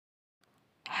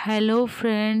Hello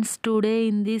friends, today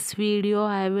in this video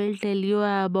I will tell you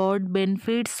about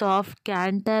benefits of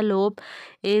cantaloupe.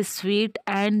 A sweet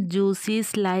and juicy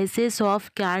slices of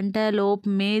cantaloupe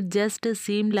may just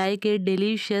seem like a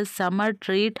delicious summer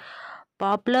treat.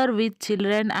 Popular with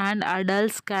children and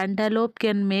adults, cantaloupe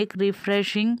can make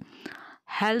refreshing,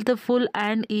 healthful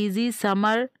and easy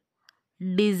summer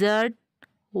dessert.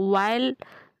 While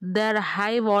their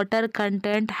high water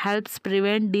content helps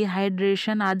prevent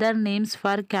dehydration, other names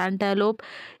for cantaloupe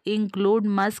include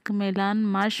muskmelon,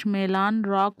 mushmelon,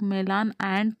 rock melon,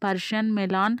 and Persian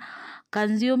melon.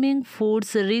 Consuming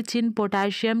foods rich in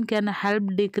potassium can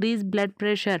help decrease blood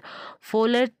pressure.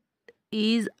 Folate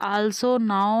is also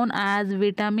known as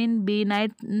vitamin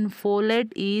B9.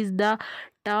 Folate is the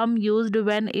term used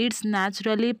when it's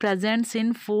naturally present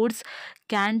in foods.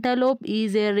 Cantaloupe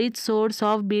is a rich source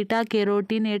of beta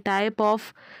carotene, a type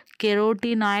of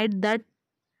carotenoid that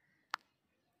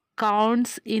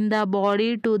counts in the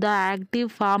body to the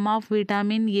active form of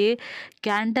vitamin A.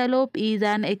 Cantaloupe is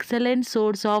an excellent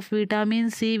source of vitamin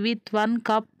C, with 1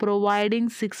 cup providing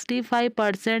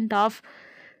 65% of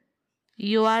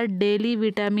your daily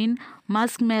vitamin.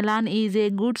 Muskmelon is a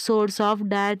good source of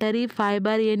dietary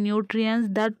fiber, a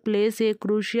nutrient that plays a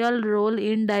crucial role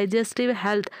in digestive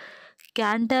health.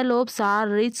 Cantaloupes are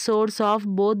rich source of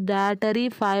both dietary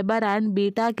fiber and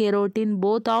beta carotene,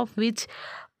 both of which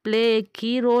play a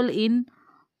key role in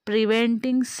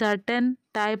preventing certain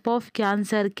type of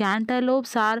cancer.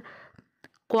 Cantaloupes are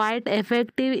quite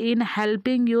effective in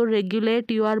helping you regulate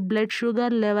your blood sugar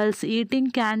levels.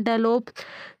 Eating cantaloupe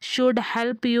should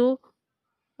help you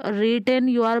retain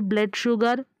your blood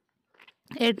sugar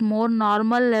at more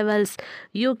normal levels.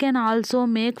 You can also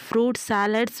make fruit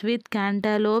salads with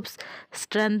cantaloupes,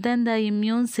 strengthen the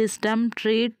immune system,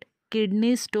 treat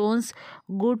kidney stones,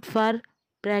 good for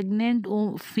pregnant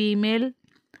female.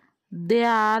 They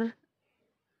are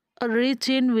rich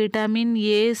in vitamin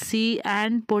A, C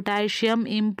and potassium,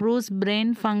 improves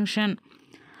brain function.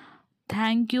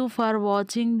 Thank you for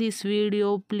watching this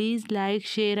video. Please like,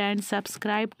 share and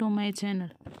subscribe to my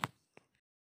channel.